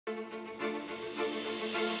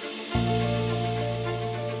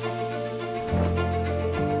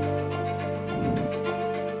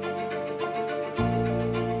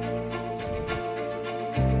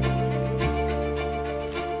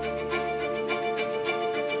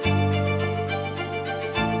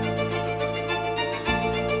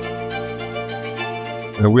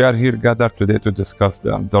We are here gathered today to discuss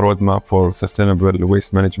the roadmap for sustainable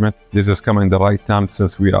waste management. This is coming the right time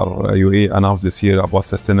since we are UAE announced this year about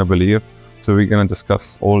sustainable year. So we're going to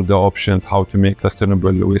discuss all the options, how to make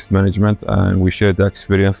sustainable waste management, and we share the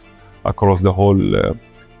experience across the whole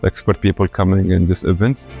expert people coming in this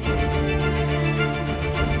event.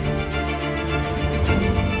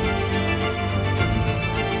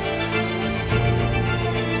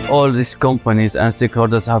 All these companies and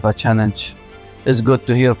stakeholders have a challenge. It's good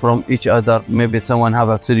to hear from each other. Maybe someone have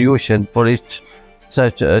a solution for each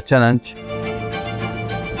such a challenge.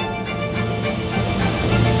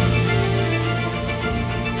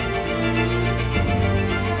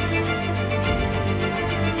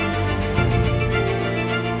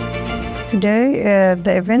 Today,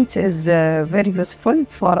 the event is very useful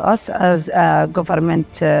for us as a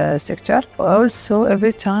government sector. Also,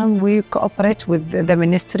 every time we cooperate with the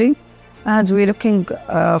ministry, and we're looking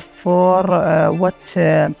for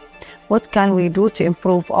what can we do to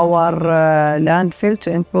improve our landfill,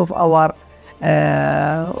 to improve our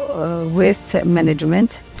waste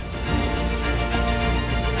management.